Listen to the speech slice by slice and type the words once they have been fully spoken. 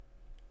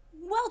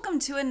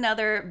welcome to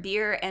another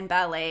Beer and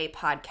Ballet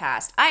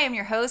podcast. I am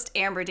your host,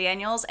 Amber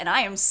Daniels, and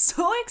I am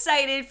so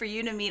excited for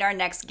you to meet our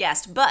next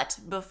guest. But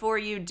before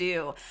you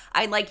do,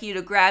 I'd like you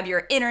to grab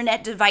your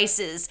internet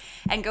devices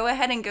and go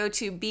ahead and go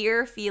to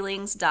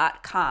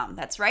beerfeelings.com.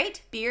 That's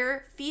right,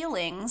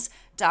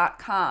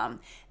 beerfeelings.com.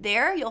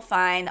 There you'll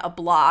find a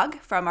blog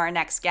from our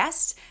next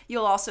guest.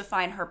 You'll also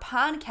find her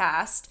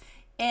podcast.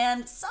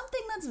 And something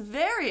that's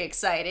very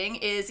exciting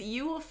is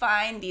you will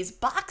find these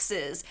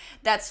boxes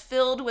that's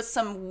filled with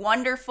some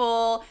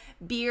wonderful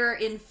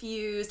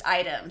beer-infused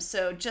items.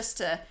 So just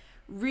to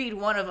read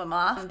one of them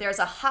off, there's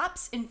a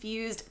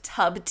hops-infused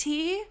tub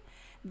tea,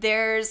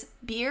 there's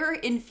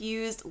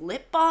beer-infused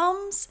lip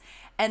balms,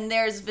 and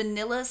there's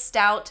vanilla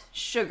stout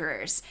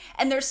sugars.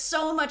 And there's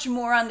so much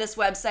more on this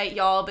website,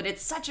 y'all, but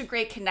it's such a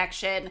great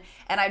connection,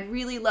 and I'd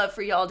really love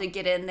for y'all to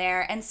get in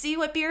there and see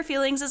what Beer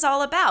Feelings is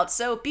all about.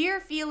 So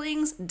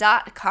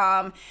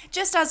beerfeelings.com.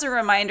 Just as a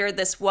reminder,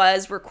 this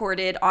was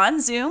recorded on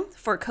Zoom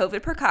for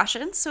COVID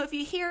precautions, so if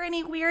you hear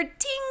any weird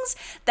tings,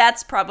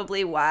 that's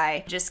probably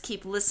why. Just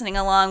keep listening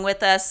along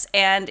with us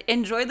and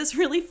enjoy this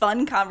really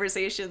fun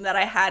conversation that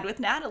I had with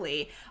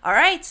Natalie. All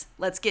right,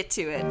 let's get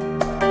to it.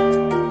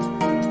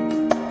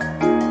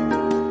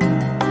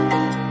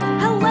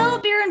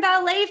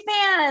 Ballet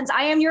fans,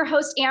 I am your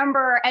host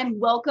Amber, and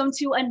welcome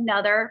to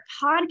another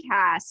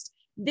podcast.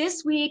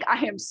 This week,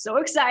 I am so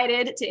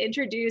excited to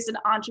introduce an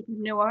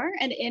entrepreneur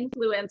and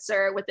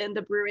influencer within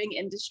the brewing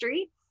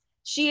industry.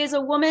 She is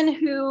a woman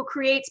who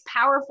creates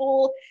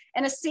powerful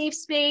and a safe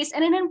space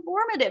and an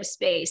informative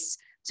space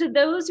to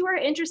those who are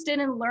interested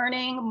in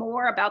learning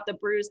more about the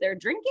brews they're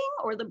drinking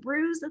or the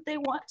brews that they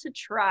want to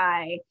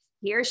try.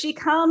 Here she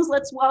comes.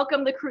 Let's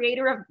welcome the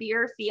creator of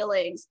Beer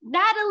Feelings,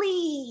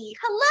 Natalie.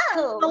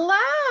 Hello.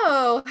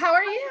 Hello. How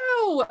are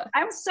you?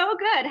 I'm so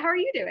good. How are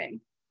you doing?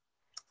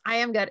 I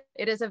am good.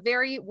 It is a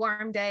very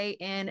warm day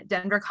in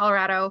Denver,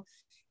 Colorado.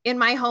 In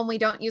my home, we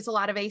don't use a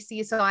lot of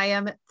AC, so I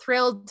am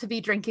thrilled to be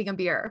drinking a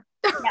beer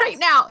right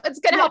now. It's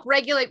going to help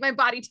regulate my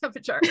body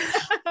temperature.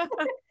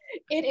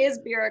 It is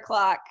beer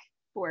o'clock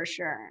for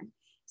sure.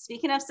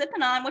 Speaking of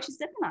sipping on, what you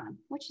sipping on?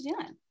 What you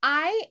doing?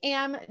 I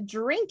am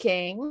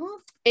drinking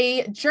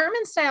a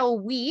German style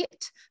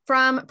wheat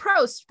from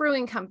Prost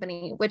Brewing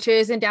Company, which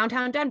is in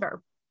downtown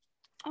Denver.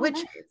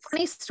 Nice.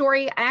 Funny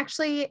story,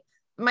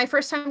 my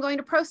first time going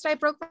to Prost, I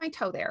broke my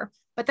toe there,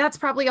 but that's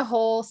probably a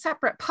whole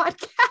separate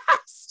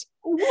podcast.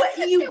 What?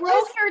 You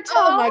broke your toe?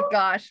 Oh my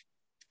gosh.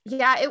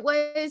 Yeah,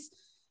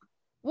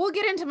 we'll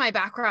get into my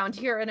background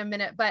here in a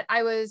minute, but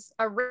I was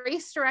a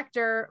race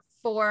director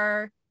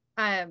for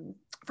a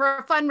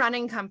fun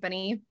running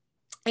company.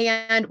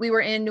 And we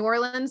were in New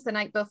Orleans the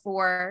night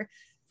before,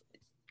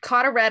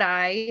 caught a red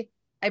eye.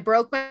 I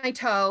broke my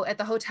toe at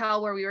the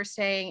hotel where we were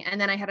staying. And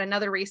then I had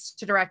another race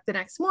to direct the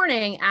next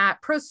morning at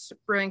Prost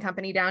Brewing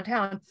Company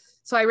downtown.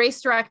 So I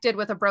race directed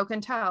with a broken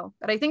toe,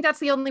 but I think that's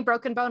the only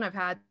broken bone I've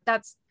had.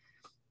 I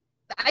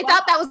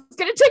thought that was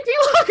going to take me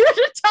longer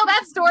to tell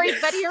that story,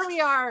 but here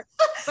we are.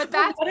 But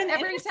that's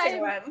every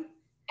time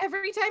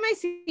I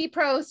see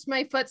Prost,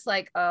 my foot's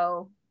like,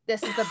 oh,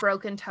 this is the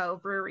Broken Toe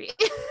Brewery.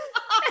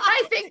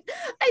 I think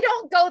I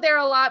don't go there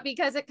a lot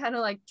because it kind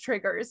of like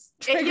triggers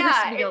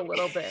me a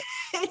little bit.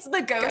 It's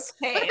the ghost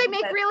pain. But they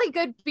make really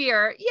good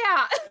beer.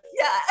 Yeah.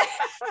 Yeah.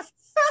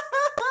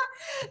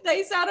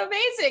 They sound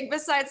amazing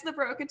besides the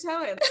broken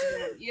toe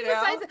incident, you know?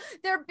 Besides,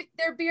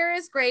 their beer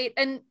is great.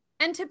 And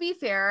to be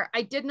fair,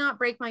 I did not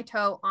break my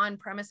toe on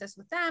premises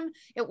with them.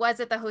 It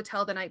was at the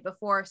hotel the night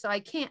before. So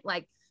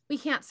we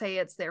can't say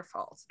it's their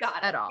fault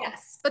at all.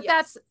 Yes. But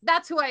yes.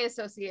 That's who I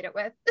associate it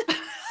with.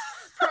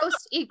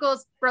 Prost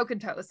equals broken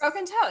toes.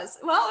 Broken toes.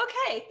 Well,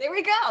 okay, there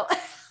we go.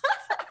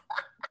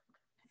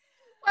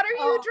 What are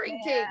you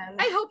drinking? Man.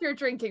 I hope you're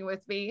drinking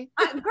with me.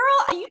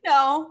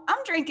 Girl,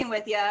 I'm drinking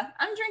with you.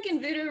 I'm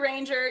drinking Voodoo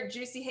Ranger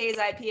Juicy Haze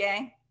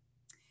IPA.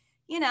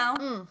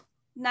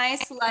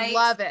 Nice, light.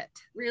 Love it.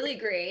 Really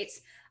great.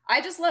 I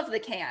just love the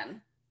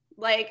can.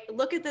 Like,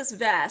 look at this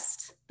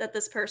vest that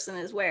this person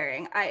is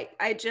wearing.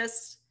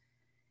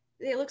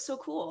 They look so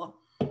cool.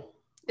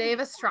 They have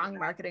a strong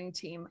marketing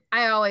team.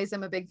 I always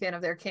am a big fan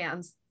of their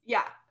cans.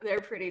 Yeah,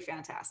 they're pretty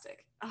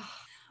fantastic. Oh.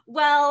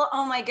 Well,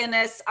 oh my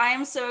goodness. I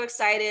am so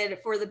excited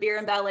for the Beer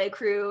and Ballet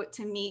crew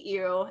to meet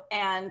you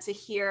and to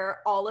hear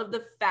all of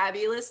the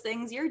fabulous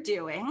things you're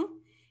doing.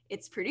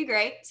 It's pretty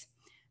great.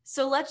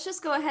 So let's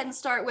just go ahead and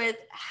start with,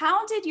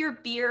 how did your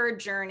beer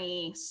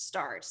journey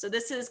start? So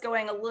this is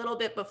going a little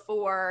bit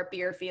before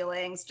Beer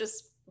Feelings.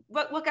 Just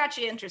what got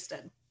you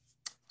interested?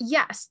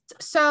 Yes.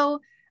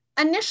 So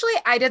initially,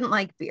 I didn't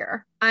like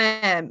beer.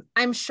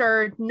 I'm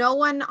sure no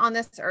one on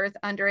this earth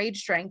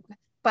underage drank,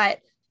 but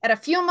at a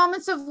few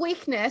moments of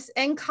weakness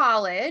in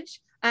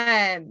college,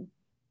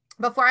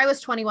 before I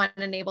was 21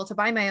 and able to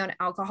buy my own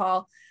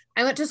alcohol,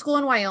 I went to school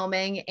in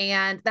Wyoming,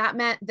 and that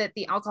meant that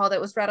the alcohol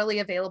that was readily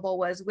available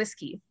was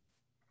whiskey.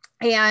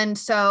 And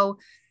so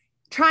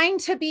trying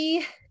to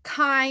be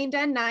kind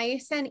and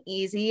nice and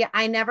easy,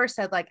 I never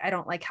said like, I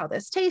don't like how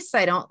this tastes.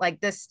 I don't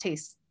like this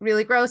tastes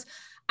really gross.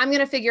 I'm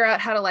going to figure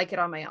out how to like it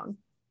on my own.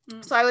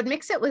 Mm. So I would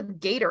mix it with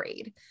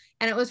Gatorade,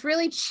 and it was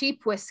really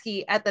cheap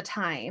whiskey at the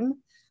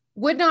time.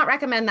 Would not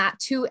recommend that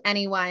to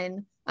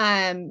anyone.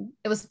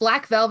 It was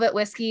Black Velvet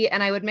whiskey,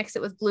 and I would mix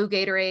it with blue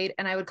Gatorade,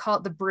 and I would call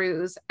it the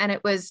Brews, and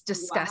it was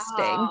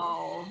disgusting.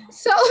 Wow.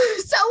 So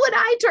when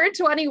I turned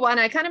 21,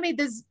 I kind of made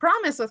this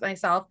promise with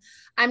myself.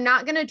 I'm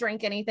not going to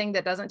drink anything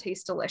that doesn't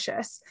taste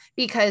delicious,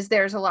 because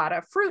there's a lot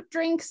of fruit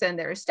drinks, and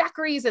there's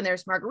daiquiris, and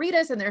there's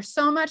margaritas, and there's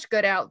so much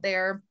good out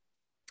there.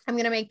 I'm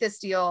going to make this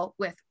deal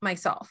with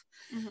myself.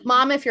 Mm-hmm.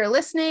 Mom, if you're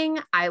listening,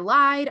 I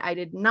lied. I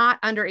did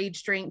not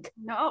underage drink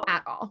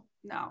at all.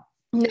 No.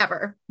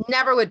 Never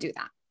would do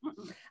that.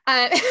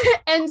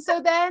 And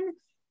so then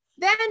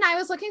I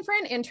was looking for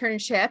an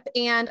internship,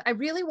 and I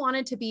really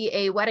wanted to be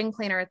a wedding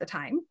planner at the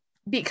time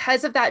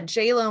because of that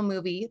J-Lo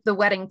movie, The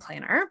Wedding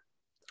Planner,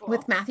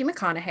 with Matthew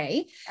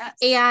McConaughey. Yes.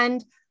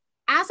 And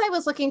as I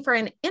was looking for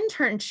an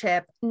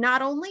internship,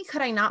 not only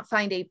could I not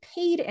find a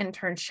paid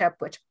internship,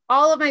 which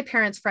all of my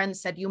parents'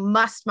 friends said, you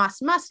must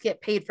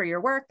get paid for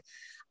your work,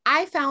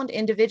 I found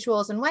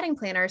individuals and wedding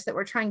planners that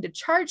were trying to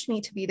charge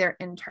me to be their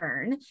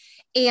intern,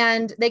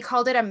 and they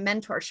called it a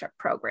mentorship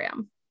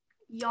program.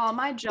 Y'all,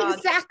 my jaw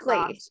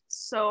Exactly.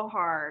 So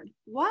hard.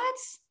 What?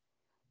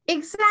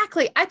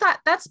 Exactly. I thought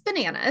that's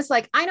bananas.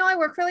 Like, I know I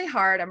work really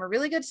hard. I'm a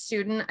really good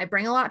student. I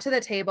bring a lot to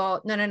the table.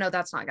 No,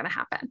 that's not going to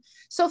happen.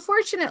 So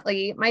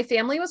fortunately, my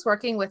family was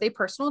working with a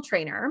personal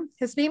trainer.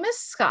 His name is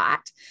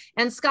Scott,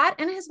 and Scott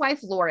and his wife,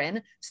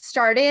 Lauren,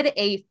 started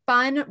a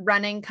fun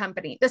running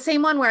company, the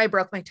same one where I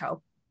broke my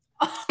toe.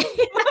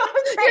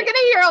 You're going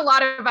to hear a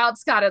lot about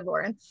Scott and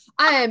Lauren.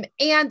 And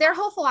their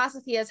whole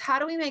philosophy is, how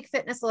do we make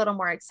fitness a little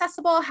more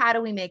accessible? How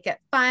do we make it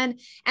fun?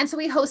 And so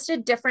we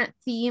hosted different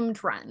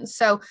themed runs.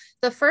 So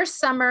the first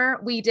summer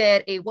we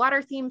did a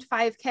water themed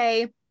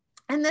 5K.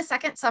 And the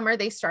second summer,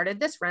 they started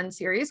this run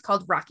series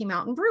called Rocky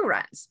Mountain Brew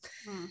Runs.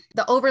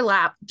 The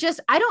overlap,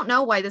 I don't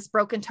know why this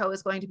broken toe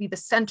is going to be the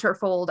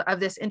centerfold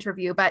of this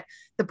interview, but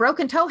the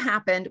broken toe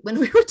happened when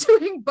we were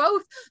doing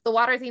both the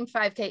water themed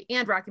 5K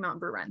and Rocky Mountain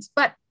Brew Runs.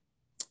 But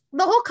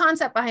the whole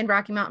concept behind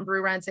Rocky Mountain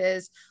Brew Runs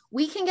is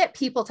we can get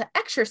people to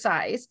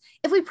exercise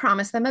if we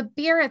promise them a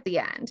beer at the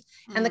end.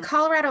 And the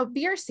Colorado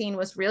beer scene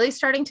was really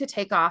starting to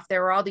take off.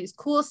 There were all these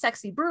cool,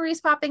 sexy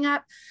breweries popping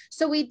up.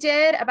 So we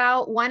did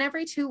about one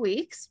every 2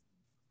 weeks.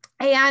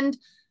 And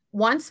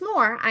once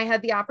more, I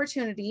had the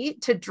opportunity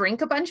to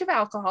drink a bunch of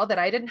alcohol that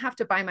I didn't have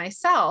to buy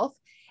myself.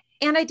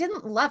 And I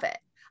didn't love it.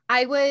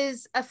 I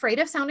was afraid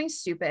of sounding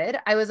stupid.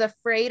 I was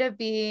afraid of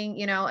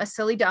being, a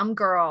silly, dumb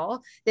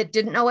girl that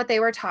didn't know what they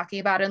were talking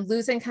about and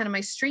losing kind of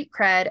my street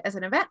cred as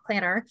an event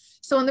planner.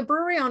 So when the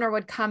brewery owner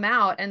would come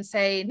out and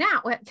say, Nat,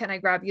 what can I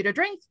grab you to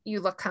drink? You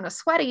look kind of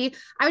sweaty.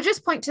 I would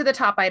just point to the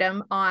top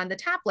item on the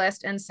tap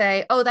list and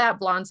say, oh, that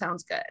blonde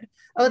sounds good.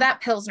 Oh,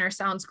 that Pilsner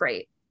sounds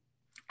great.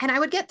 And I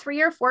would get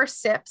 3 or 4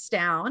 sips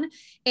down.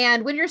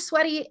 And when you're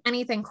sweaty,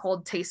 anything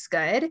cold tastes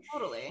good.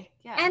 Totally.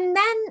 Yeah. And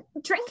then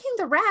drinking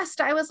the rest,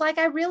 I was like,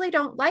 I really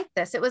don't like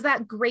this. It was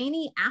that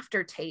grainy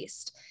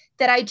aftertaste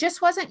that I just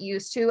wasn't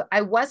used to.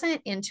 I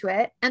wasn't into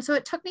it. And so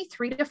it took me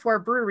 3 to 4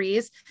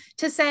 breweries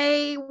to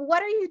say,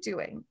 what are you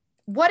doing?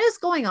 What is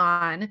going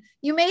on?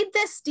 You made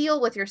this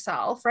deal with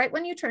yourself, right?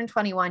 When you turned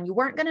 21, you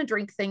weren't going to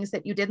drink things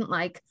that you didn't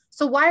like.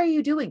 So why are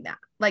you doing that?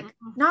 Like,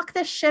 knock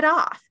this shit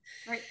off.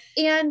 Right.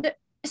 And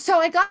so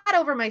I got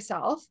over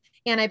myself,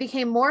 and I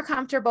became more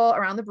comfortable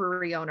around the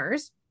brewery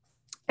owners,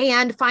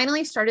 and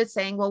finally started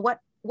saying, well,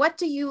 what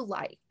do you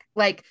like?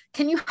 Like,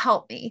 can you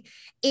help me?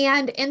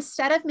 And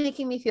instead of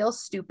making me feel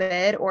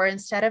stupid, or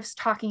instead of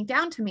talking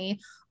down to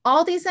me,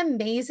 all these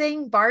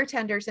amazing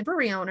bartenders and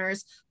brewery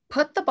owners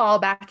put the ball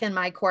back in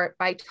my court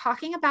by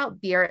talking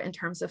about beer in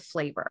terms of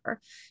flavor.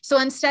 So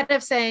instead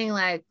of saying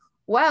like,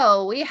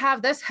 well, we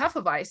have this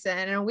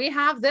Hefeweizen and we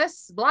have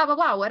this blah, blah,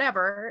 blah,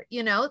 whatever,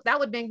 that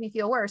would make me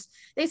feel worse.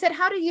 They said,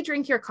 how do you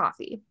drink your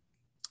coffee?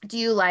 Do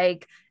you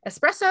like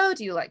espresso?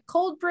 Do you like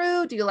cold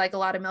brew? Do you like a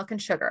lot of milk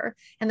and sugar?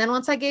 And then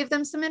once I gave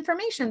them some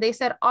information, they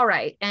said, all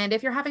right. And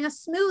if you're having a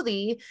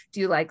smoothie, do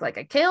you like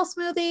a kale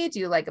smoothie? Do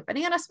you like a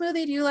banana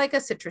smoothie? Do you like a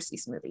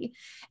citrusy smoothie?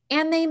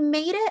 And they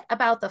made it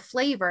about the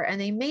flavor, and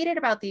they made it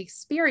about the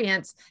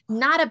experience,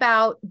 not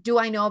about, do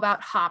I know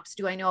about hops?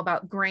 Do I know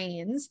about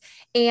grains?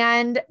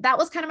 And that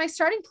was kind of my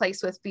starting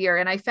place with beer.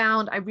 And I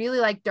found I really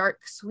like dark,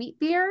 sweet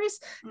beers,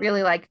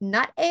 really like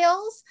nut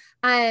ales.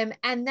 And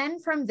then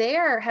from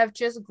there have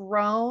just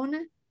grown.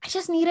 I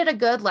just needed a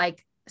good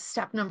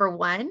step number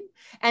 1.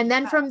 And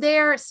then from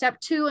there, step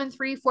 2 and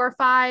 3, 4,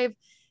 5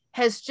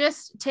 has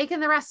just taken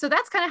the rest. So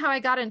that's kind of how I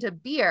got into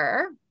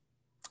beer.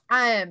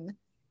 And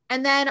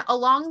then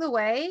along the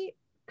way,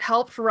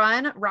 helped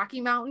run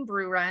Rocky Mountain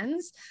Brew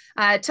Runs.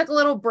 Took a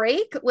little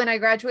break when I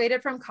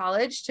graduated from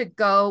college to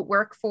go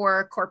work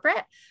for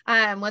corporate.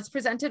 Was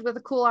presented with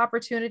a cool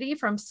opportunity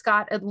from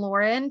Scott and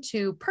Lauren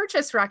to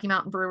purchase Rocky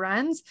Mountain Brew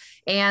Runs.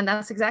 And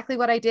that's exactly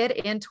what I did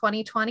in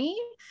 2020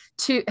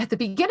 at the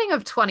beginning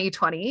of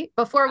 2020,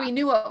 before we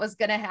knew what was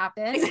going to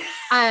happen.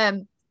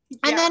 And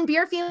then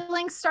beer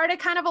feelings started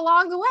kind of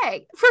along the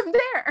way from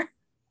there.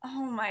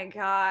 Oh my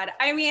God.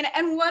 I mean,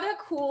 and what a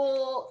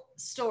cool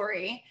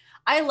story.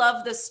 I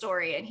love this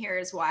story, and here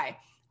is why.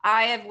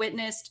 I have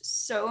witnessed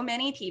so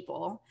many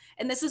people,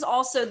 and this is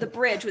also the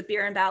bridge with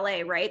beer and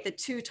ballet, right? The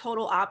two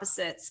total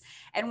opposites.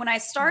 And when I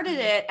started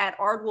it at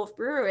Ardwolf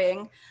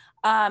Brewing,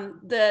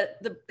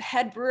 the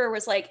head brewer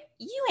was like,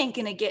 "You ain't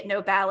gonna get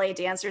no ballet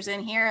dancers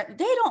in here.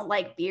 They don't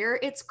like beer.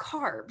 It's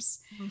carbs."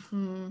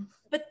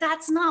 But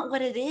that's not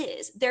what it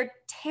is. They're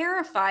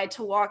terrified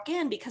to walk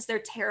in because they're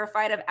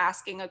terrified of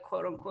asking a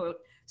quote unquote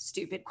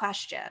stupid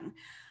question.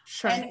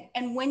 Sure.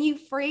 And when you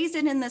phrase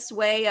it in this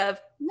way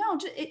of, no,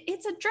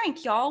 it's a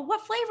drink, y'all.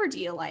 What flavor do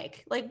you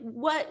like? Like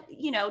what,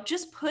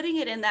 just putting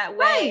it in that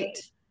way. Right.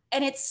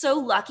 And it's so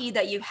lucky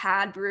that you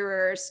had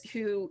brewers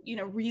who,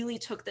 really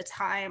took the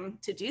time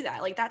to do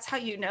that. Like that's how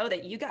you know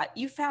that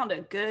you found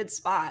a good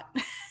spot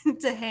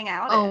to hang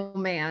out in. Oh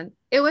man,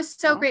 it was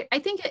so great. I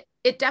think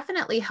it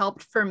definitely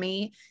helped for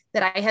me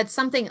that I had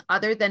something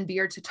other than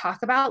beer to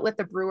talk about with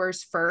the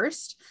brewers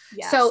first.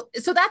 Yes.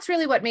 So that's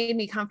really what made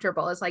me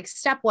comfortable is like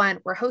step one,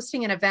 we're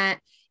hosting an event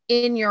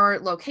in your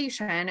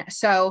location.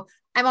 So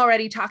I'm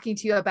already talking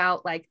to you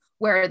about like,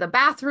 where are the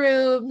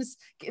bathrooms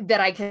that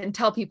I can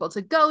tell people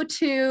to go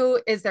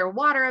to? Is there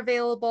water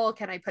available?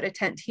 Can I put a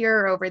tent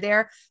here or over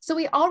there? So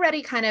we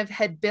already kind of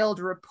had built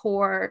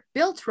rapport,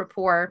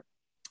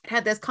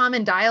 had this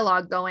common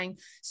dialogue going.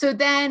 So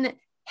then,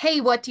 hey,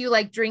 what do you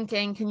like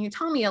drinking? Can you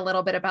tell me a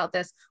little bit about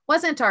this?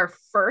 Wasn't our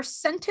first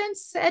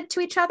sentence said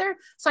to each other.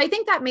 So I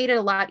think that made it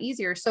a lot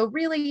easier. So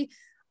really,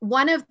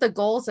 one of the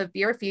goals of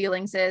Beer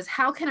Feelings is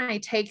how can I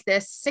take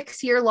this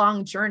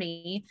 6-year-long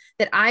journey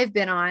that I've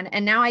been on?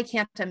 And now I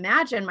can't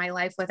imagine my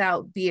life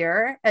without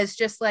beer as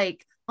just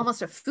like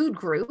almost a food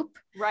group.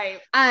 Right.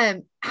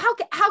 How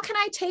can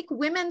I take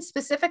women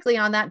specifically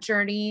on that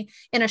journey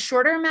in a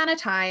shorter amount of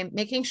time,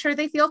 making sure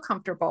they feel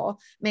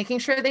comfortable, making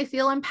sure they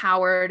feel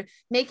empowered,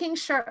 making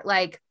sure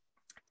like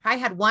I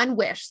had one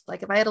wish,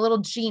 like if I had a little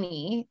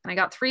genie and I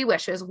got 3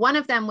 wishes, one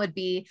of them would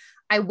be,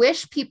 I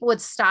wish people would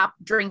stop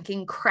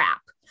drinking crap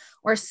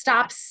or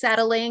stop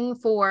settling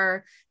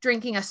for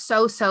drinking a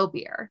so-so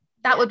beer.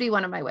 That would be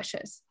one of my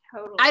wishes.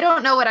 Totally. I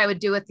don't know what I would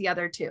do with the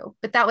other 2,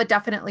 but that would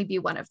definitely be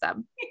one of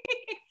them.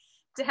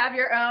 To have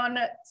your own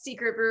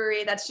secret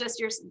brewery that's just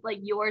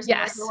yours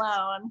Yes.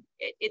 alone.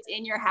 It's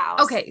in your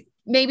house. Okay,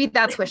 maybe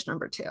that's wish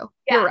number 2.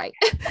 Yeah. You're right.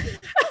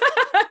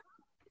 I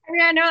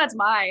mean, I know that's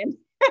mine.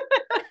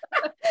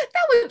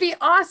 That would be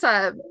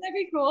awesome. Wouldn't that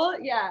be cool?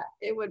 Yeah,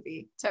 it would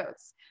be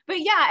totes. But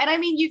yeah, and I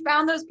mean, you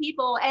found those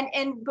people,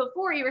 and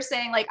before you were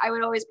saying like I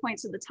would always point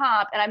to the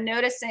top, and I'm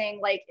noticing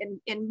like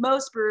in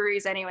most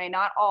breweries anyway,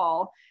 not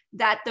all,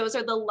 that those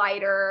are the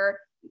lighter,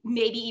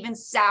 maybe even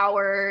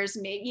sours,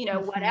 maybe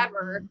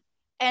whatever.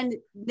 And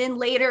then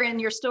later in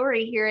your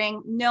story,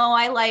 hearing, no,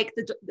 I like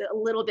the a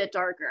little bit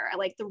darker. I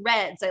like the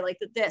reds. I like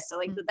the this. I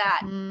like the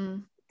that.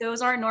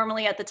 Those aren't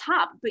normally at the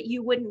top, but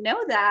you wouldn't know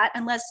that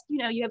unless,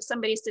 you have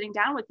somebody sitting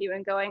down with you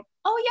and going,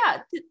 oh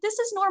yeah, this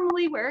is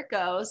normally where it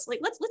goes. Like,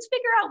 let's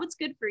figure out what's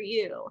good for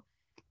you.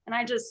 And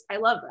I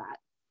love that.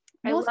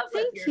 Well,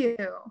 thank you.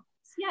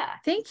 Yeah.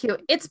 Thank you.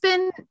 It's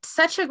been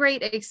such a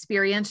great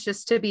experience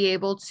just to be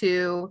able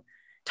to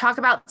talk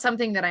about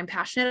something that I'm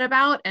passionate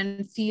about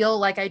and feel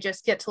like I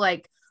just get to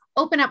like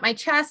open up my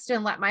chest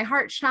and let my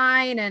heart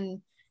shine,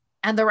 and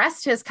the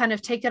rest has kind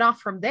of taken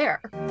off from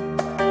there.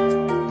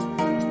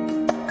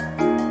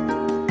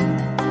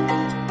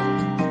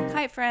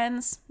 Hi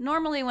friends.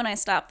 Normally when I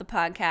stop the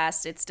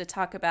podcast, it's to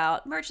talk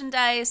about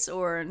merchandise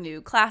or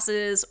new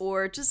classes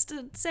or just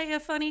to say a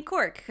funny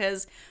quirk,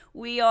 because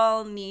we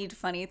all need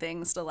funny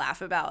things to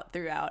laugh about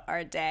throughout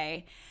our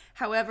day.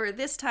 However,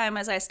 this time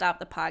as I stop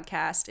the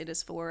podcast, it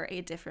is for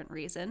a different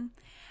reason.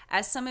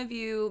 As some of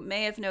you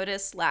may have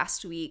noticed,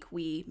 last week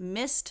we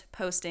missed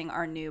posting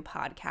our new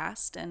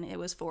podcast, and it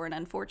was for an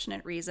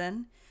unfortunate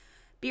reason.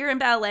 Beer and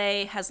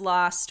Ballet has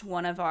lost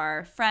one of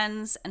our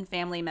friends and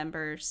family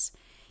members.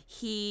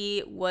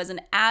 He was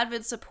an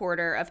avid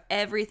supporter of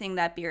everything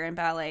that Beer and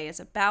Ballet is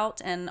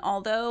about, and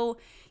although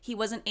he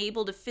wasn't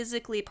able to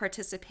physically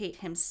participate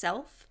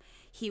himself,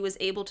 he was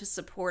able to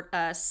support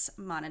us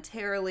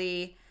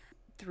monetarily,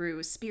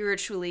 through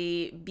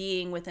spiritually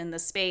being within the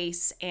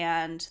space,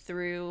 and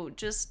through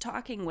just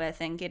talking with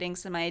and getting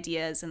some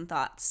ideas and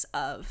thoughts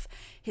of.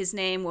 His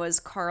name was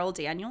Carl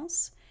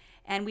Daniels,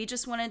 and we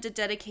just wanted to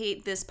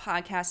dedicate this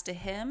podcast to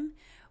him.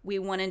 We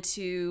wanted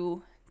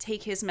to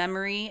take his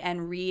memory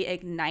and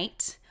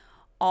reignite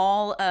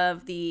all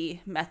of the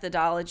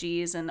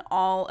methodologies and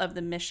all of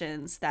the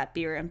missions that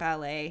Beer and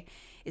Ballet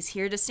is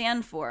here to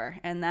stand for,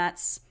 and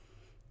that's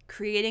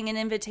creating an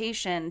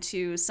invitation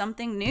to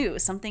something new,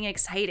 something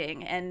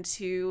exciting, and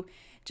to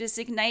just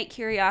ignite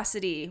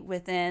curiosity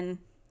within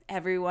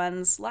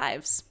everyone's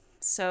lives.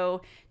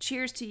 So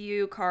cheers to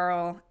you,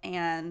 Carl,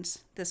 and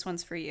this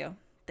one's for you.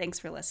 Thanks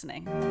for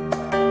listening.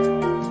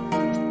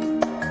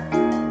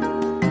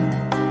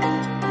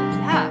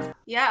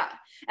 Yeah.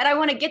 And I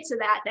want to get to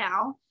that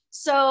now.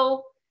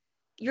 So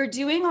you're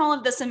doing all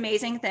of this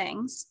amazing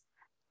things,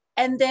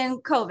 and then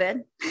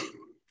COVID.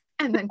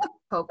 And then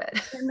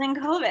COVID. And then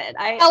COVID.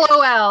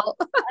 LOL.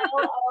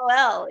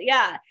 LOL.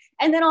 Yeah.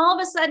 And then all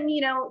of a sudden,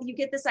 you know, you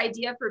get this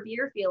idea for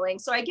Beer Feeling.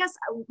 So I guess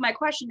my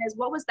question is,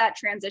 what was that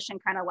transition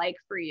kind of like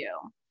for you?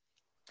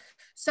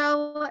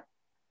 So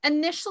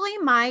initially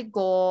my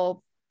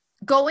goal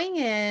going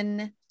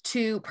in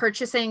to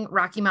purchasing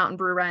Rocky Mountain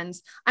Brew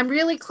Runs, I'm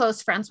really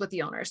close friends with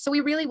the owners. So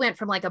we really went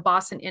from like a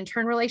boss and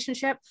intern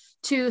relationship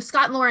to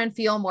Scott and Lauren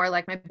feel more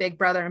like my big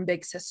brother and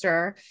big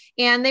sister.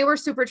 And they were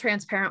super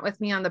transparent with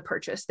me on the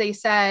purchase. They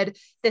said,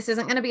 this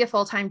isn't going to be a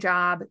full-time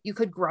job. You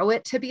could grow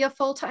it to be a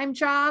full-time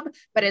job,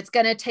 but it's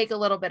going to take a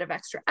little bit of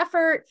extra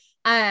effort.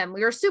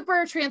 We were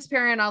super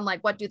transparent on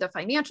like, what do the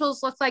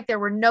financials look like? There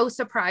were no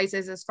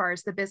surprises as far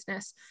as the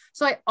business.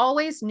 So I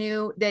always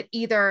knew that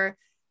either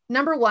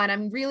number one,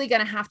 I'm really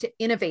going to have to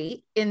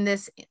innovate in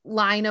this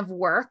line of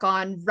work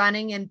on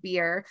running and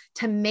beer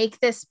to make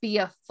this be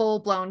a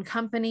full-blown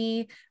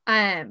company,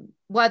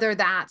 whether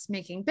that's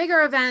making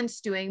bigger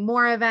events, doing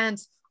more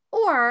events,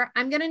 or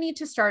I'm going to need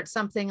to start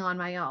something on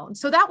my own.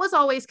 So that was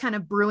always kind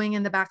of brewing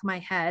in the back of my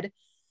head.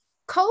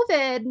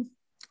 COVID,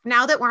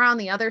 now that we're on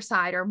the other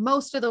side, or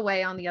most of the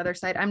way on the other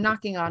side, I'm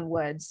knocking on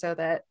wood so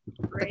that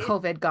the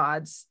COVID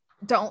gods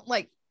don't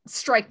like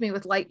strike me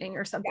with lightning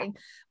or something.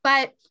 Yeah.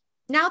 But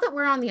now that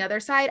we're on the other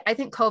side, I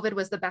think COVID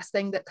was the best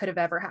thing that could have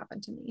ever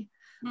happened to me.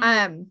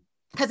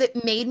 Because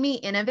it made me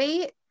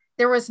innovate.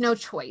 There was no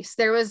choice.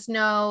 There was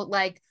no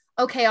like,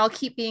 okay, I'll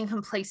keep being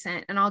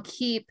complacent and I'll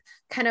keep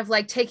kind of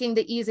like taking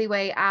the easy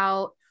way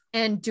out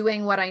and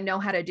doing what I know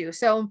how to do.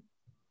 So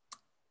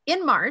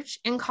in March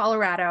in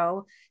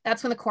Colorado,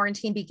 that's when the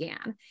quarantine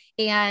began.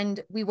 And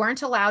we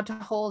weren't allowed to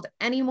hold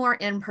any more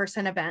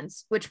in-person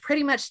events, which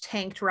pretty much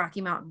tanked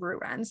Rocky Mountain Brew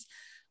Runs.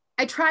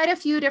 I tried a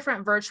few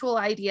different virtual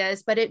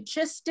ideas, but it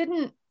just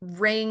didn't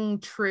ring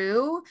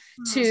true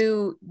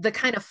to the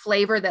kind of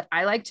flavor that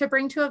I like to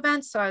bring to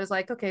events. So I was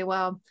like, okay,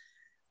 well,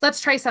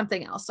 let's try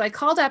something else. So I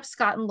called up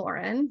Scott and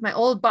Lauren, my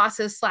old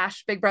bosses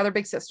 / big brother,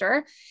 big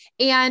sister.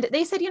 And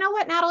they said, you know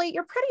what, Natalie,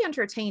 you're pretty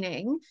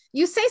entertaining.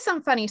 You say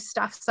some funny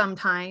stuff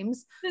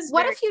sometimes.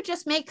 What if you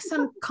just make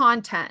some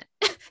content?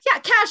 Yeah,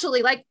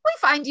 casually, like we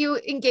find you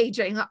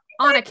engaging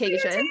on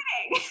occasion.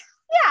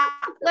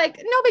 Yeah, like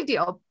no big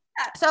deal.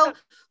 So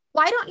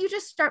why don't you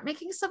just start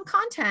making some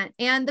content?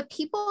 And the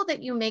people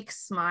that you make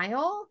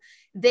smile,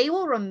 they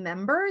will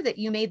remember that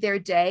you made their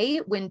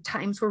day when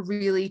times were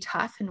really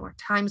tough and where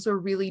times were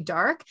really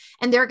dark,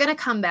 and they're going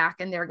to come back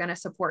and they're going to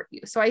support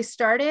you. So I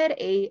started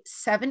a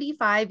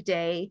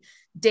 75-day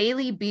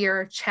daily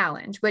beer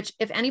challenge, which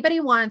if anybody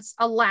wants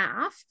a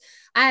laugh,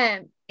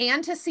 and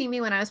to see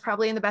me when I was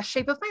probably in the best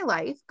shape of my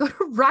life, go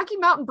to Rocky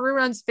Mountain Brew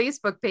Run's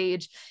Facebook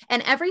page.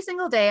 And every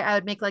single day I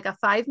would make like a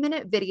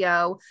 5-minute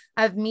video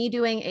of me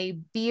doing a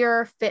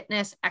beer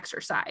fitness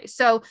exercise.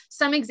 So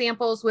some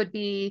examples would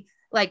be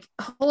like,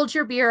 hold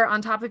your beer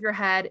on top of your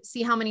head,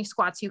 see how many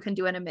squats you can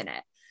do in a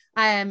minute.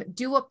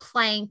 Do a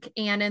plank,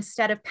 and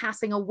instead of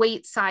passing a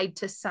weight side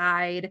to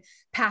side,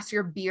 pass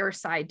your beer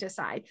side to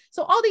side.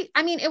 So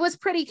it was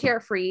pretty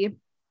carefree.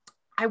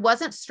 I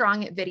wasn't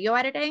strong at video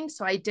editing,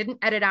 so I didn't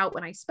edit out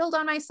when I spilled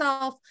on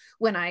myself,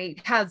 when I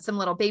had some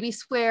little baby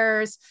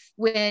swears,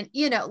 when,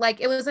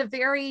 it was a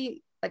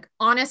very like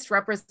honest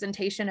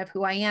representation of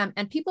who I am.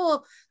 And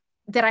people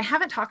that I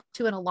haven't talked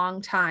to in a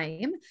long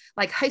time,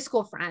 like high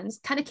school friends,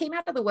 kind of came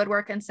out of the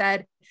woodwork and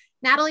said,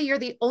 Natalie, you're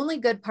the only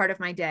good part of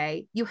my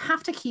day. You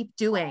have to keep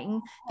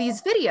doing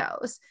these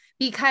videos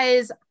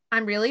because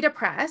I'm really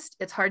depressed.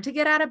 It's hard to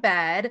get out of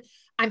bed.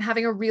 I'm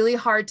having a really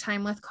hard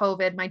time with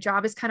COVID. My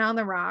job is kind of on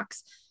the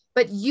rocks,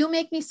 but you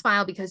make me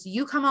smile because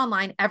you come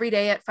online every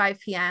day at 5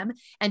 p.m.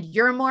 and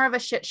you're more of a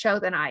shit show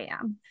than I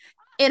am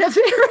in a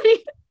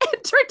very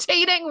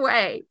entertaining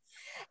way.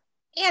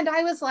 And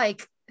I was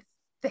like,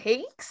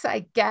 thanks,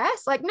 I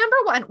guess. Like, number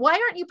one, why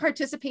aren't you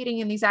participating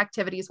in these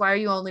activities? Why are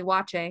you only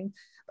watching?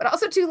 But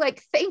also to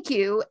like, thank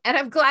you. And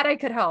I'm glad I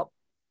could help.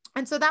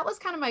 And so that was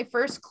kind of my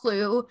first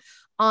clue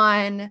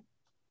on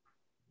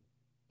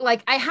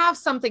like, I have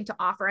something to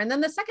offer. And then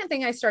the second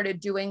thing I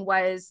started doing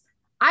was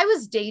I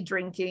was day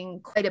drinking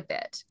quite a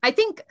bit. I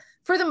think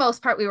for the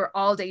most part, we were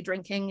all day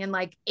drinking in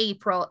like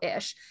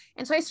April-ish.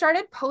 And so I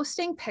started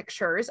posting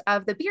pictures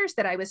of the beers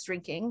that I was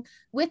drinking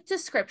with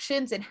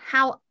descriptions and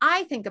how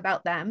I think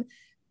about them,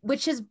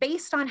 which is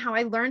based on how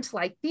I learned to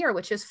like beer,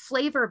 which is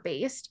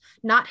flavor-based,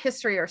 not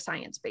history or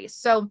science-based.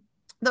 So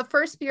the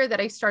first beer that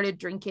I started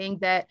drinking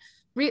that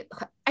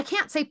I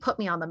can't say put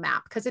me on the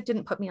map because it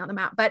didn't put me on the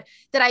map, but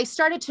that I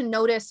started to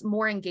notice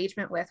more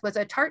engagement with was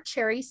a tart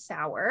cherry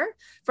sour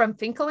from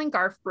Finkel and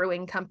Garf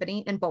Brewing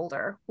Company in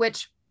Boulder,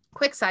 which,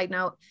 quick side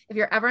note, if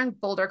you're ever in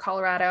Boulder,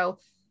 Colorado,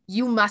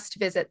 you must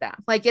visit them.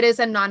 Like, it is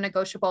a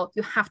non-negotiable.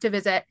 You have to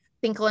visit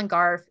Finkel and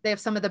Garf. They have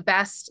some of the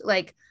best,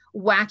 like,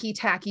 wacky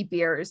tacky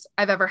beers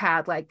I've ever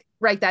had. Like,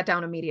 write that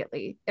down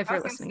immediately if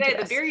you're listening to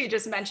this. The beer you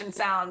just mentioned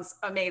sounds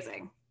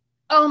amazing.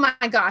 Oh my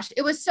gosh,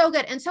 it was so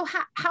good. And so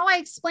how I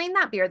explain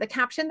that beer, the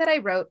caption that I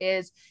wrote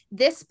is,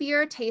 this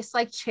beer tastes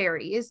like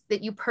cherries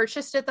that you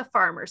purchased at the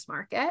farmer's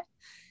market.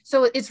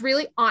 So it's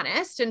really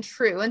honest and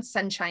true and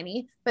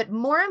sunshiny, but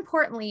more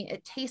importantly,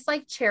 it tastes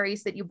like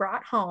cherries that you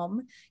brought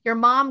home. Your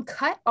mom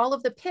cut all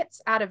of the pits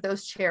out of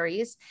those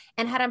cherries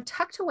and had them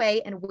tucked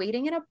away and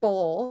waiting in a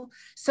bowl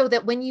so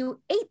that when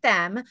you ate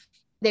them,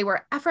 they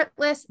were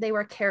effortless, they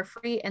were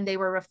carefree, and they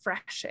were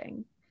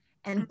refreshing.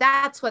 And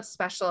that's what's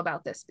special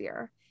about this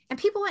beer. And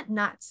people went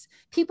nuts.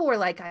 People were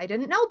like, I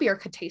didn't know beer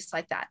could taste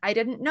like that. I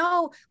didn't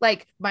know,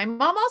 like, my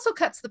mom also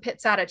cuts the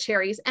pits out of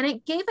cherries. And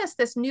it gave us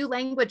this new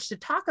language to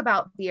talk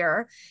about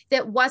beer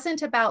that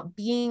wasn't about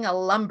being a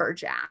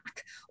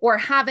lumberjack or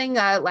having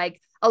a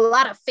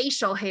lot of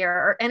facial hair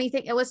or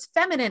anything. It was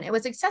feminine. It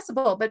was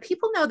accessible, but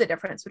people know the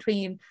difference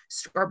between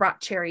store-bought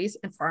cherries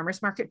and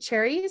farmers market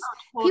cherries. Oh,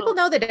 totally. People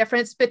know the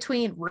difference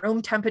between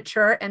room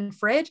temperature and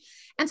fridge.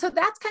 And so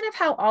that's kind of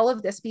how all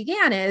of this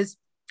began is,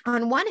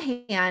 on one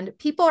hand,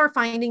 people are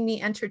finding me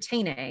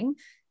entertaining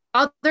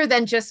other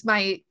than just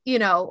my,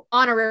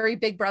 honorary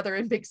big brother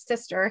and big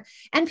sister.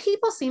 And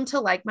people seem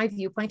to like my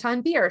viewpoint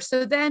on beer.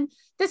 So then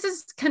this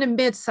is kind of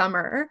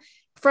midsummer.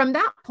 From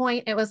that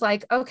point, it was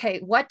like, okay,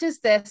 what does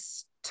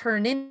this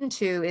turn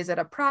into? Is it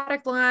a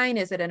product line?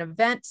 Is it an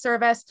event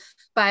service?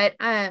 But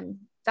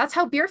that's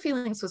how Beer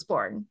Feelings was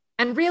born.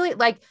 And really,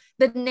 like,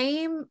 the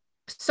name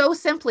so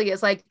simply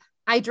is like,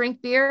 I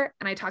drink beer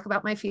and I talk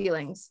about my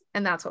feelings,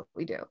 and that's what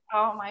we do.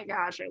 Oh my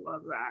gosh, I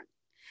love that.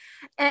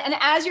 And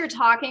as you're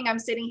talking, I'm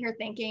sitting here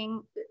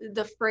thinking,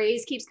 the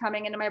phrase keeps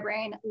coming into my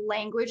brain.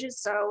 Language is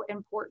so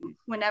important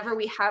whenever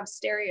we have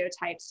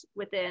stereotypes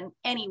within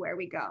anywhere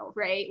we go,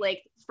 right?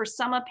 Like, for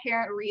some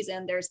apparent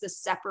reason, there's this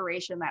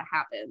separation that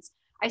happens.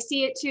 I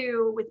see it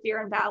too with beer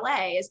and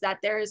ballet, is that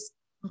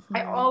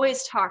I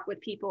always talk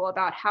with people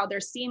about how there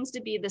seems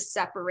to be this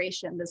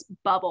separation, this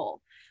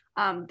bubble,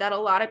 that a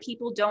lot of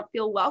people don't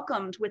feel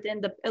welcomed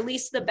within at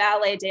least the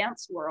ballet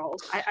dance world.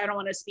 I don't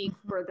want to speak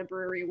for the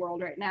brewery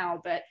world right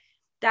now, but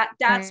that's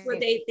right. Where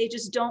they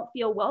just don't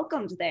feel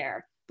welcomed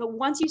there. But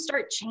once you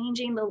start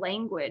changing the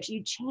language,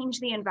 you change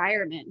the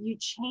environment, you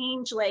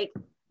change like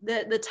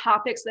the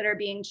topics that are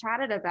being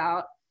chatted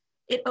about,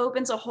 it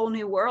opens a whole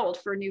new world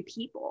for new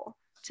people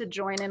to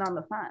join in on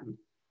the fun.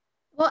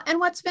 Well, and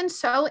what's been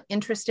so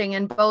interesting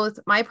in both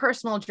my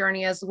personal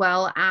journey as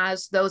well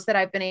as those that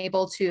I've been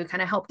able to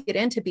kind of help get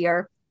into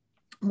beer,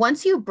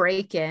 once you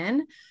break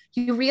in,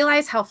 you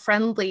realize how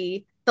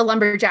friendly the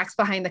lumberjacks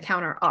behind the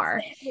counter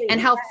are, and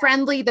how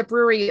friendly the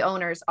brewery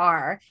owners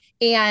are,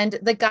 and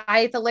the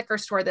guy at the liquor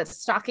store that's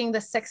stocking the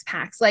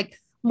 6-packs. Like,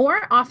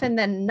 more often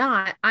than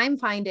not, I'm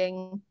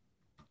finding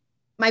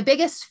my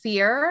biggest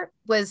fear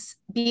was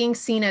being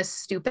seen as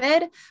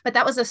stupid, but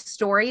that was a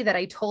story that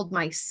I told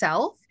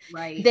myself,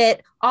 right?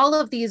 That all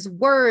of these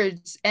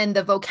words and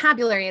the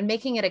vocabulary and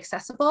making it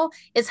accessible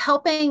is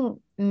helping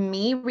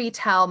me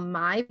retell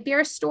my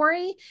beer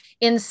story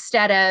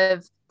instead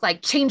of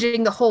like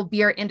changing the whole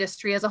beer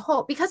industry as a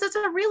whole, because it's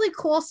a really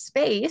cool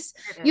space.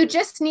 You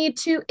just need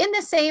to, in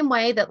the same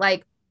way that,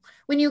 like,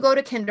 when you go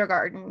to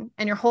kindergarten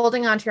and you're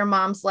holding onto your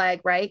mom's leg,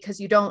 right? Because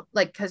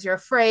you're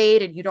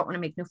afraid and you don't want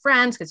to make new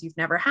friends because you've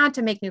never had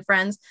to make new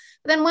friends.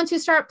 But then once you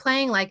start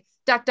playing like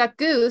Duck, Duck,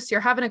 Goose, you're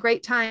having a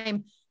great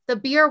time. The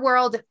beer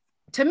world,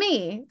 to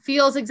me,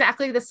 feels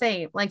exactly the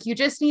same. Like, you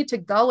just need to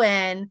go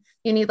in,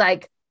 you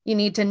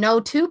need to know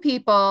 2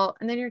 people,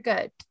 and then you're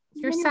good.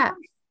 You're set.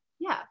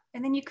 Yeah.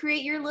 And then you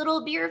create your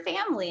little beer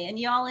family and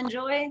you all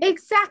enjoy.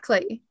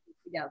 Exactly.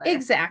 Together.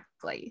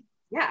 Exactly.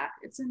 Yeah.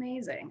 It's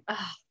amazing. Ugh.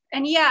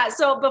 And yeah,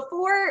 so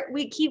before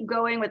we keep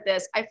going with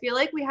this, I feel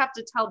like we have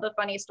to tell the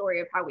funny story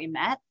of how we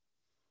met.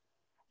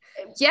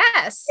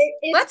 Yes,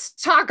 let's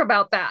talk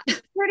about that.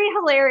 Pretty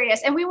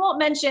hilarious. And we won't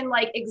mention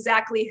like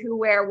exactly who,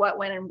 where, what,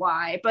 when, and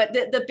why, but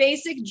the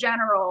basic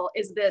general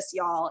is this,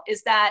 y'all,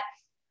 is that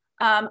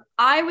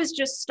I was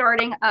just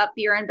starting up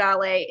Beer and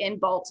Ballet in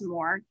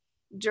Baltimore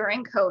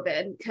during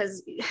COVID,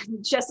 because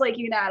just like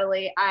you,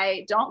 Natalie,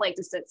 I don't like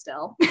to sit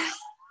still.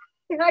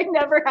 I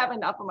never have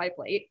enough on my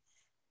plate.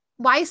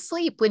 Why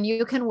sleep when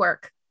you can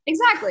work?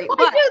 Exactly. Why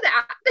do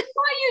that?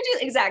 Why you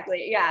do?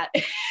 Exactly. Yeah.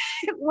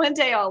 One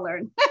day I'll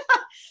learn.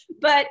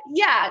 But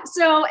yeah.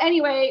 So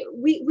anyway,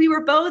 we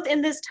were both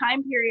in this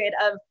time period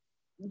of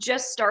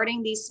just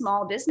starting these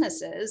small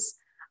businesses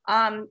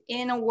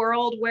in a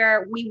world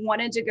where we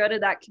wanted to go to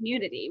that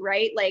community,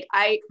 right? Like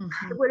I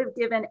would have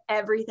given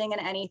everything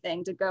and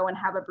anything to go and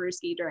have a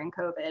brewski during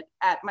COVID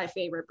at my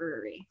favorite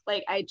brewery.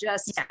 Like I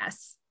just,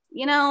 yes,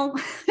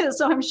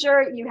 so I'm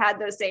sure you had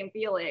those same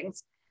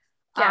feelings.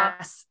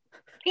 Yes.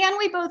 And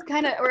we both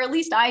kind of, or at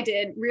least I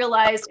did,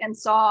 realized and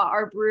saw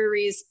our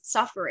breweries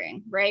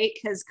suffering, right?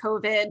 Because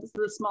COVID,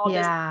 the small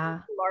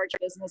businesses, large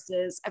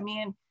businesses,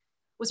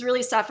 was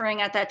really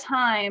suffering at that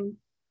time.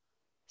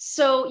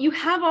 So you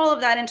have all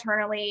of that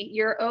internally.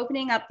 You're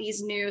opening up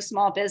these new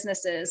small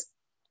businesses.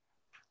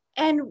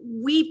 And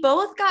we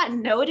both got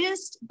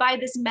noticed by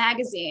this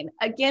magazine.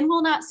 Again,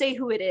 we'll not say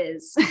who it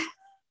is.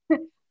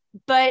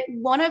 But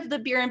one of the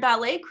Beer and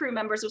Ballet crew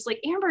members was like,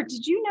 Amber,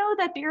 did you know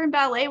that Beer and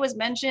Ballet was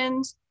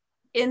mentioned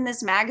in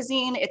this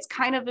magazine? It's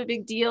kind of a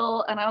big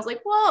deal. And I was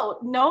like, whoa,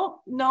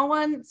 no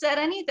one said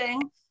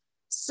anything.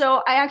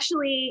 So I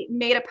actually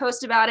made a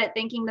post about it,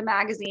 thanking the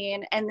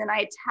magazine. And then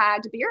I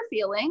tagged Beer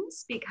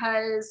Feelings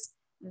because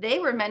they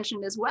were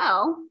mentioned as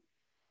well.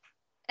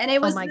 And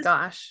it was, oh my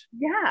gosh.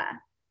 Yeah.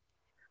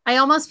 I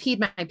almost peed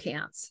my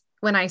pants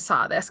when I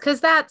saw this. Cause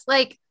that's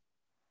like,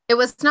 it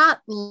was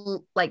not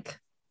like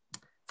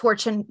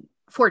Fortune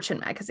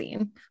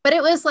magazine, but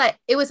it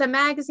was a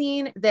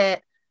magazine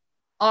that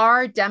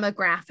our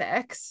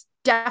demographics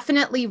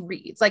definitely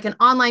reads, like an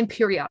online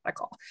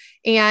periodical.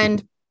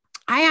 And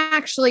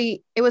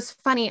it was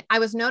funny. I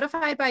was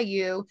notified by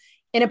you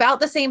in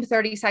about the same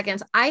 30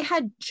 seconds. I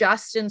had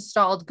just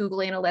installed Google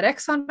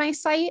Analytics on my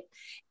site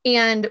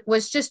and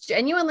was just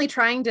genuinely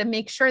trying to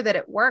make sure that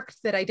it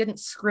worked, that I didn't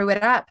screw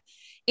it up.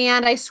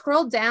 And I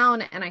scrolled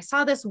down and I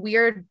saw this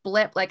weird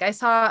blip. Like I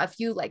saw a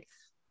few like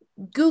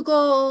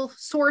Google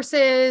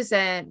sources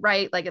and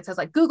right, like it says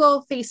like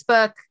Google,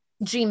 Facebook,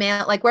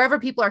 Gmail, like wherever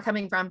people are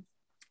coming from.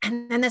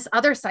 And then this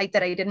other site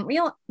that I didn't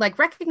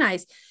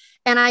recognize.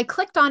 And I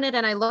clicked on it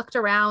and I looked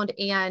around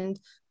and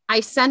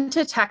I sent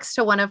a text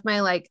to one of my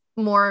like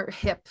more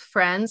hip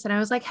friends. And I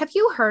was like, have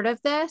you heard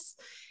of this?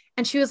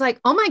 And she was like,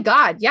 oh my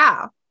God,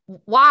 yeah.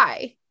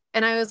 Why?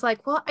 And I was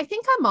like, well, I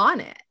think I'm on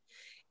it.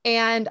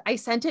 And I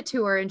sent it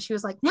to her and she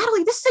was like,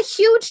 Natalie, this is a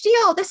huge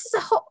deal. This is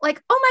oh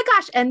my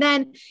gosh. And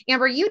then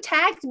Amber, you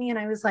tagged me and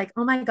I was like,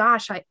 oh my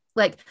gosh,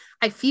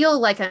 I feel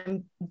like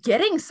I'm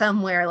getting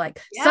somewhere.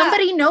 Like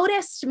somebody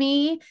noticed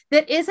me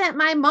that isn't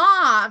my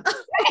mom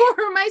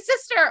or my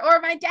sister or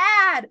my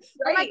dad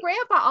or my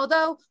grandpa.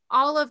 Although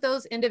all of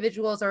those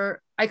individuals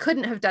I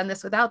couldn't have done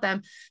this without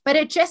them, but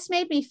it just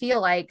made me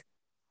feel like,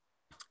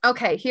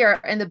 okay,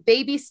 here in the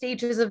baby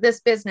stages of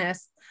this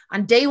business,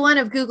 on day one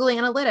of Google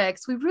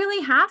Analytics, we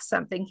really have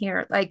something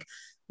here. Like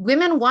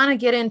women want to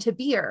get into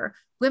beer.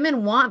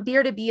 Women want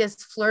beer to be as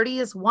flirty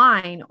as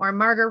wine or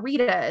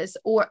margaritas,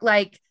 or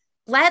like,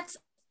 let's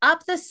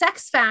up the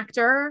sex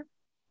factor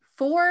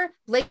for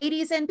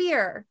ladies in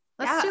beer.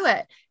 Let's do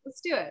it.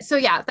 Let's do it. So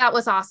yeah, that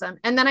was awesome.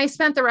 And then I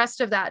spent the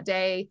rest of that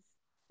day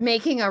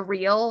making a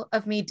reel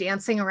of me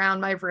dancing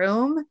around my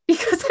room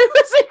because I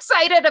was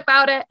excited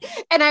about it.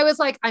 And I was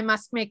like, I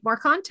must make more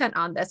content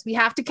on this. We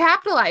have to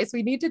capitalize.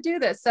 We need to do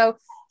this. So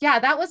yeah,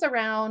 that was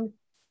around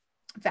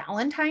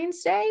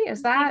Valentine's Day.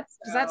 Does that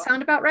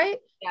sound about right?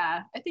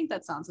 Yeah, I think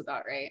that sounds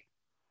about right.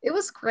 It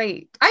was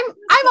great. I'm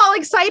all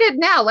excited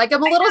now. Like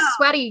I'm a little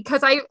sweaty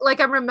because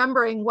I'm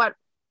remembering what,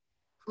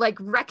 like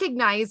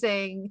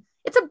recognizing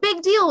it's a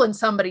big deal when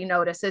somebody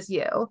notices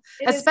you,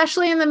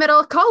 especially in the middle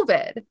of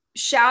COVID.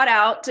 Shout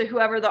out to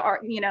whoever the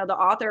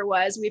author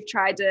was. We've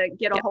tried to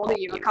get a hold of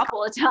you a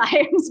couple of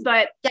times,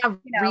 but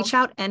reach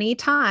out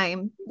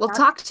anytime. We'll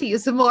talk to you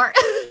some more.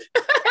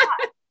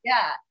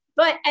 Yeah.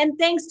 But, and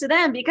thanks to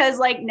them, because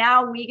like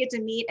now we get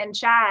to meet and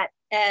chat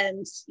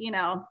and,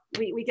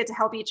 we get to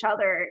help each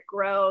other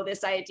grow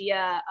this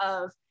idea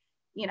of,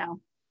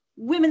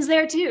 women's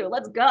there too.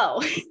 Let's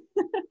go.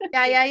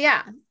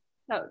 Yeah.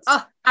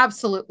 Oh,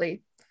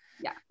 absolutely.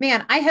 Yeah.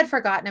 Man, I had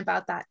forgotten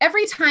about that.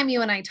 Every time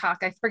you and I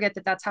talk, I forget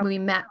that that's how we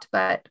met,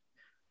 but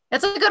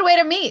it's a good way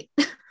to meet.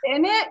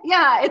 Isn't it?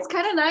 Yeah, it's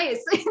kind of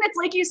nice. It's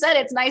like you said,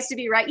 it's nice to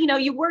be right.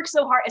 You work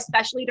so hard,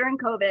 especially during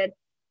COVID.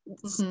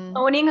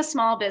 Owning a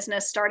small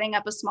business, starting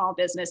up a small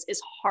business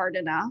is hard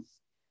enough,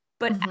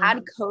 but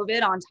add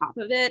COVID on top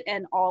of it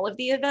and all of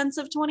the events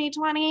of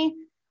 2020,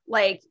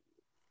 like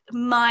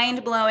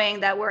mind blowing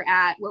that we're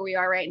at where we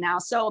are right now.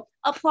 So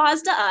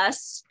applause to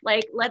us.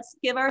 Like, let's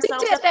give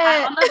ourselves a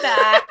pat on the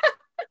back.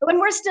 When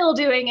we're still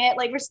doing it,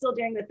 like we're still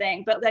doing the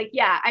thing. But like,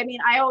 yeah, I mean,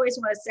 I always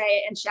want to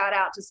say and shout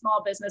out to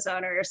small business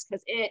owners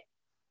because it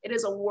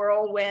is a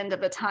whirlwind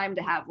of a time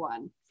to have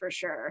one for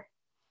sure.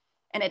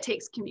 And it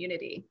takes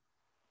community.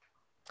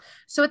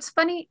 So it's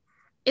funny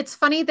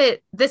that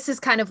this is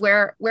kind of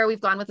where we've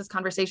gone with this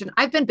conversation.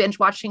 I've been binge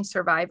watching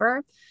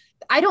Survivor.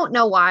 I don't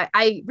know why.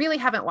 I really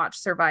haven't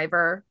watched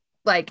Survivor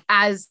like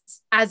as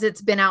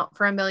it's been out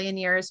for a million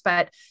years,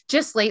 but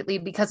just lately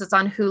because it's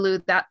on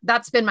Hulu,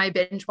 that's been my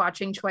binge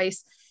watching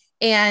choice.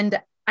 And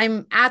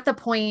I'm at the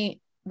point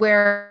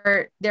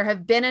where there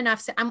have been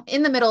enough. I'm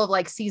in the middle of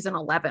like season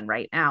 11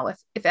 right now.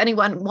 If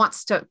anyone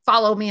wants to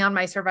follow me on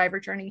my Survivor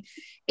journey.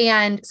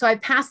 And so I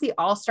passed the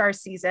All-Star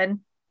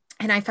season.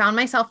 And I found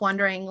myself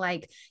wondering,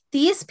 like,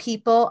 these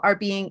people are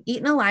being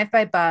eaten alive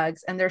by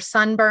bugs and they're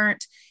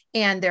sunburnt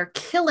and they're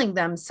killing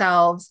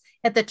themselves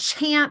at the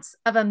chance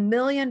of $1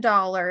 million,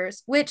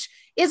 which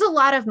is a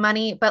lot of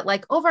money, but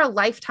like over a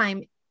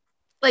lifetime,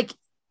 like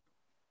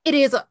it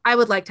is, I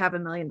would like to have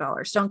 $1 million.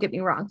 Don't get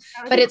me wrong,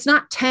 but it's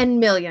not $10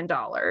 million.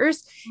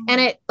 And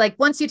it like,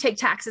 once you take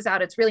taxes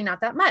out, it's really not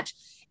that much.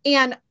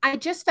 And I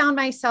just found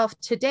myself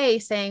today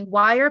saying,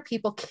 why are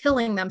people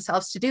killing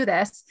themselves to do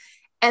this?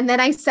 And then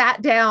I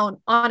sat down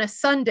on a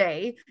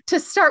Sunday to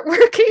start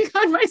working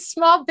on my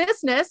small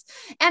business.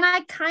 And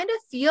I kind of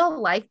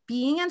feel like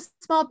being in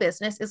small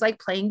business is like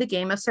playing the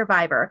game of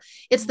Survivor.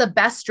 It's the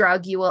best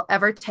drug you will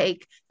ever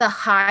take. The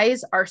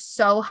highs are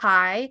so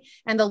high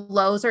and the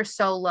lows are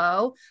so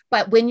low.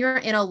 But when you're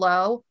in a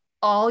low,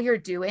 all you're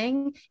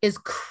doing is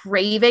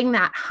craving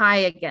that high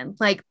again.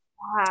 Like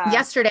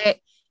yesterday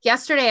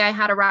I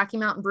had a Rocky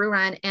Mountain Brew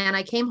run and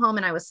I came home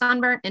and I was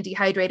sunburnt and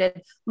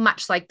dehydrated,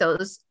 much like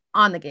those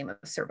on the game of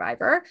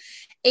Survivor.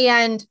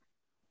 And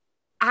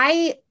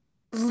I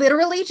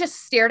literally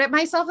just stared at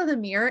myself in the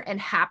mirror and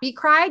happy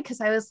cried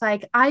because I was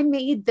like, I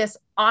made this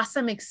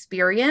awesome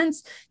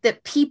experience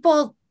that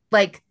people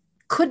like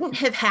couldn't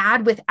have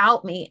had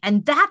without me.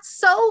 And that's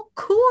so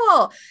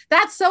cool.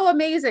 That's so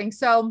amazing.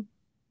 So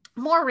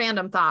more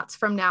random thoughts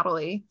from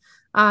Natalie.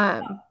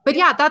 But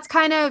yeah,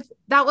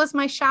 that was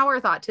my shower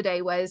thought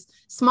today. Was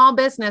small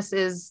business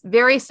is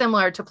very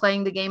similar to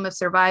playing the game of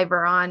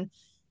Survivor. On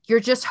you're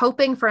just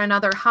hoping for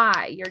another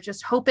high. You're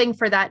just hoping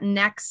for that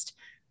next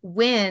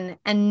win,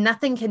 and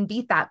nothing can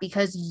beat that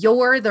because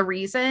you're the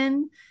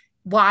reason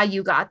why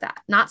you got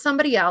that. Not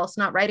somebody else,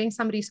 not riding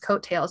somebody's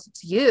coattails.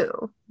 It's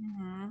you.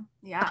 Mm-hmm.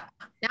 Yeah.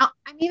 Now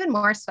I'm even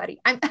more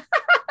sweaty. I get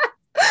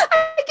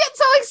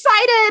so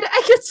excited.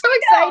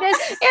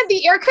 And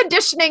the air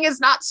conditioning is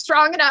not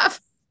strong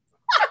enough.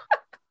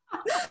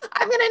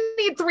 I'm going to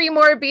need 3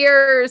 more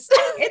beers.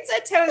 It's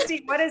a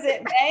toasty, what is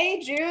it? May,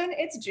 June?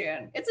 It's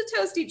June. It's a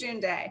toasty June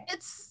day.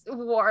 It's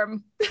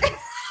warm.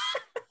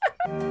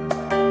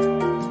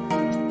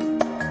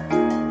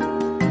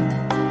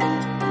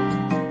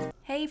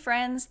 Hey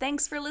friends,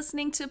 thanks for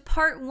listening to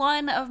part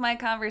 1 of my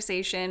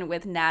conversation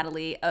with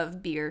Natalie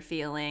of Beer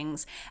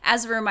Feelings.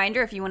 As a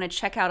reminder, if you want to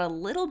check out a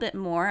little bit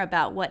more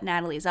about what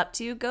Natalie's up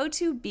to, go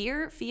to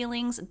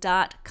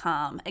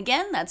beerfeelings.com.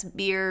 Again, that's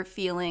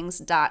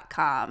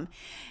beerfeelings.com.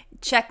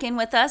 Check in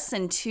with us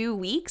in 2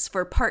 weeks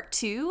for part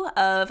 2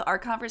 of our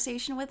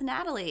conversation with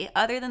Natalie.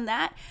 Other than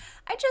that,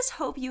 I just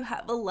hope you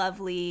have a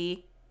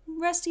lovely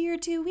rest of your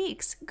 2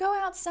 weeks. Go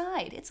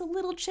outside. It's a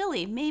little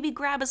chilly. Maybe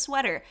grab a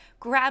sweater.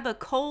 Grab a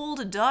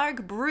cold,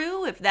 dark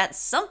brew if that's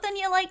something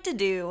you like to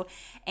do.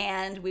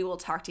 And we will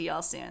talk to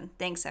y'all soon.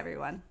 Thanks,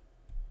 everyone.